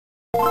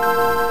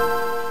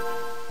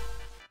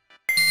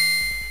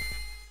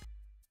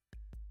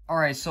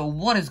Alright, so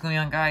what is going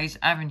on, guys?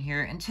 Ivan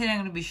here, and today I'm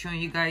going to be showing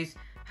you guys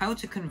how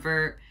to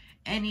convert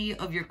any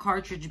of your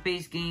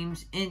cartridge-based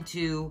games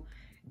into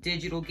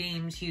digital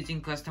games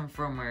using custom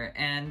firmware.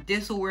 And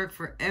this will work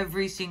for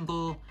every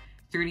single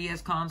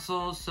 3DS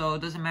console, so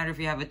it doesn't matter if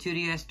you have a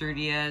 2DS,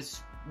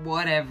 3DS,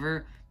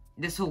 whatever.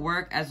 This will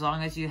work as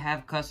long as you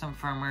have custom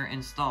firmware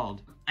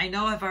installed. I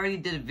know I've already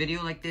did a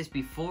video like this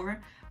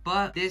before,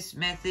 but this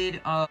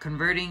method of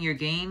converting your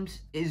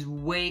games is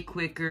way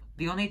quicker.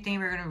 The only thing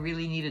we're going to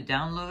really need to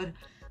download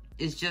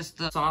is just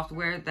the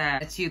software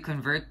that lets you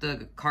convert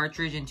the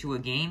cartridge into a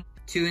game.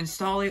 To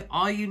install it,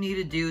 all you need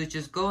to do is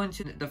just go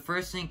into the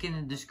first link in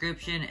the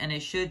description, and it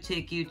should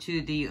take you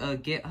to the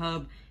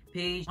GitHub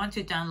page. You want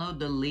to download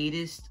the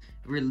latest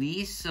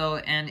release,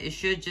 and it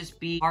should just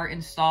be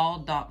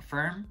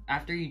cartinstall.firm.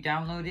 After you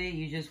download it,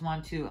 you just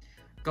want to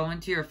go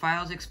into your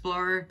Files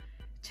Explorer,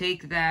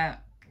 take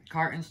that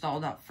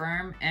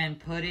cartinstall.firm and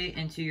put it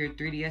into your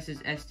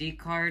 3DS's SD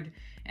card,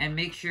 and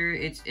make sure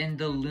it's in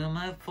the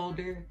Luma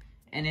folder.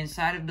 And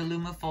inside of the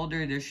Luma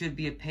folder, there should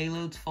be a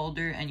payloads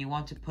folder, and you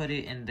want to put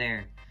it in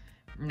there.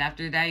 And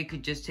after that, you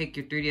could just take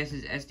your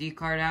 3DS's SD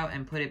card out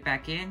and put it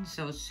back in.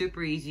 So it's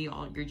super easy.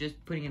 You're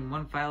just putting in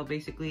one file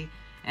basically.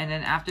 And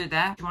then after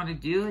that, what you want to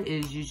do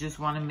is you just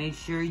want to make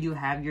sure you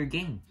have your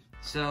game.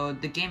 So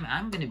the game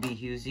I'm going to be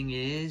using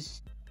is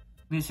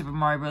Super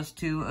Mario Bros.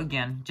 2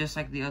 again, just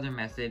like the other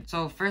method.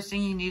 So first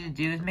thing you need to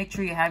do is make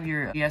sure you have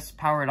your DS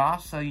powered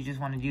off. So you just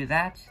want to do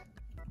that.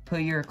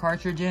 Put your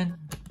cartridge in.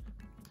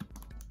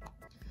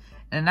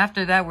 And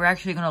after that, we're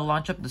actually going to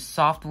launch up the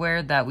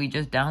software that we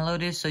just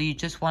downloaded. So you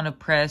just want to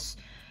press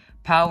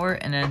power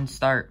and then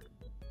start.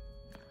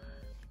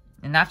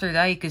 And after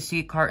that, you can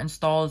see cart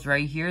installs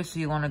right here. So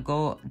you want to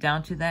go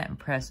down to that and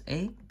press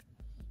A.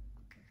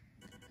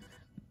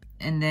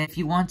 And then if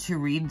you want to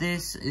read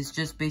this, it's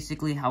just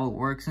basically how it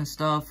works and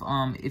stuff.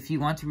 If you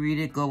want to read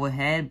it, go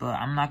ahead, but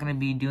I'm not going to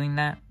be doing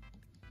that.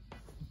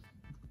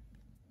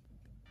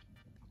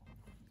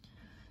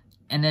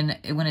 And then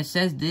when it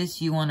says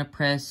this, you want to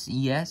press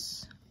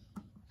yes.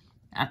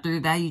 After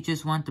that, you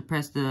just want to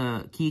press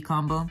the key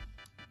combo.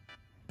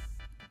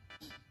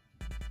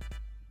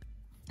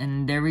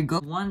 And there we go.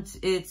 Once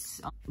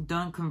it's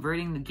done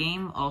converting the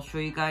game, I'll show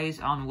you guys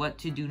on what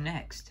to do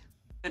next.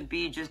 Could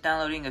be just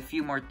downloading a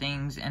few more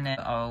things, and then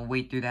I'll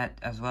wait through that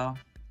as well.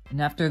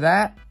 And after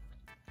that,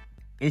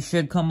 it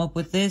should come up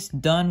with this.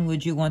 Done.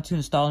 Would you want to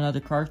install another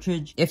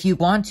cartridge? If you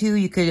want to,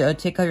 you could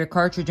take out your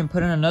cartridge and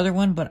put in another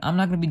one, but I'm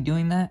not going to be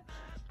doing that.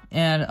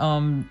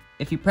 And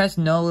if you press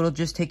no, it'll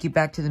just take you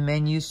back to the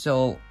menu,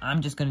 so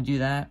I'm just going to do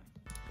that.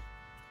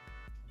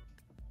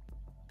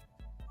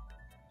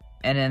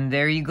 And then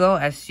there you go.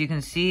 As you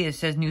can see, it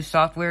says new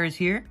software is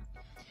here.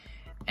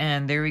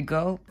 And there we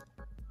go.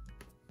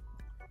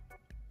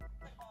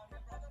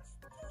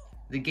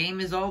 The game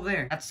is all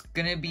there. That's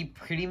gonna be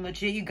pretty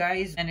much it, you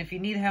guys. And if you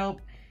need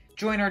help,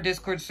 join our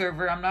Discord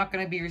server. I'm not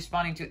gonna be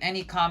responding to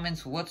any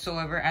comments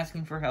whatsoever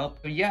asking for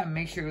help. But yeah,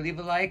 make sure to leave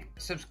a like,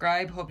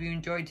 subscribe. Hope you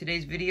enjoyed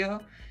today's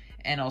video,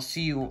 and I'll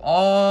see you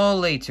all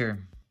later.